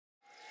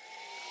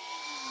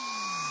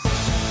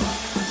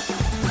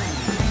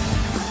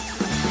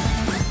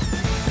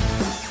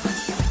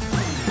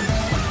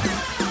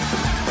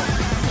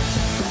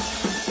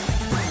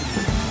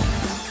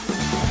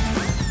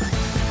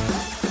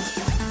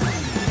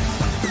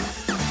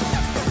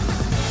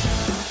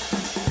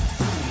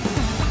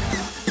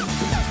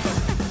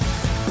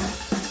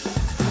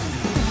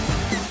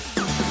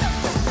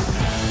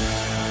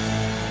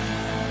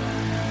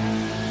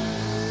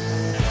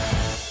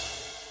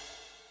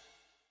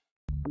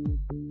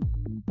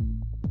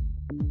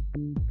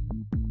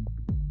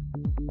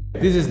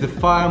This is the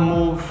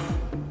Firemove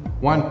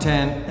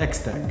 110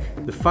 X-Tech.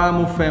 The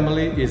Firemove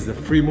family is the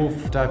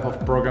Firemove type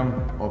of program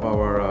of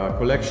our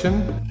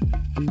collection.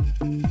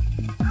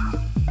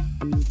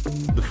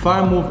 The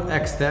Firemove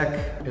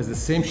X-Tech has the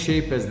same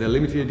shape as the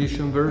limited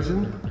edition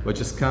version, but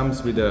just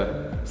comes with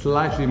a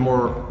slightly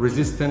more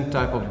resistant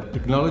type of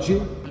technology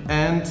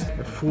and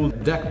a full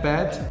deck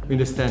pad in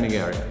the standing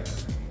area.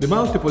 The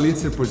multiple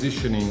insert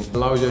positioning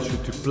allows you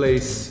to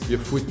place your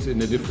foot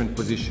in a different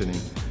positioning.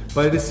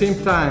 But at the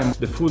same time,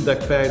 the full deck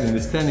pad in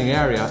the standing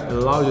area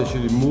allows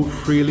you to move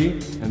freely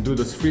and do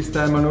those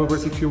freestyle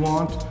maneuvers if you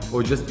want,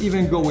 or just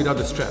even go without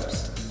the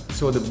straps.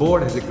 So the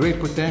board has a great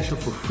potential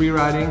for free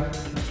riding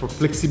and for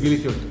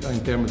flexibility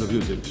in terms of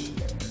usage.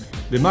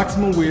 The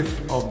maximum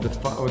width of the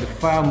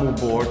Firemove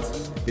board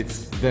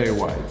is very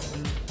wide,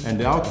 and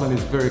the outline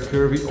is very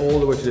curvy all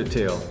the way to the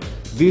tail.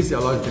 This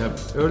allows you to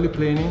have early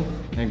planing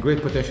and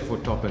great potential for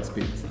top end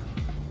speed.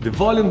 The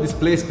volume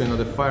displacement of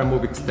the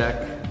Firemove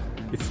X-Tech,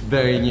 it's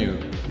very new.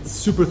 It's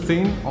super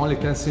thin, only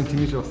 10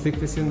 centimeters of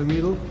thickness in the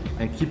middle,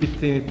 and keep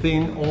it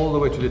thin all the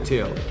way to the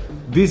tail.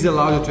 This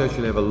allows you to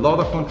actually have a lot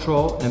of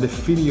control and the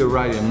feeling you're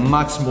riding a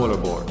much smaller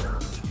board.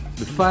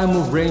 The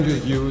Firemove range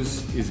of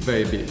use is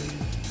very big,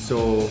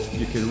 so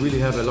you can really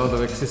have a lot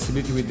of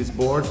accessibility with this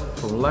board,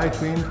 from light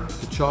wind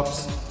to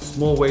chops,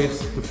 small waves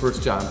to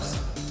first jumps.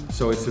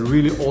 So it's a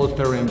really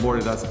all-terrain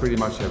board that does pretty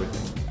much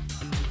everything.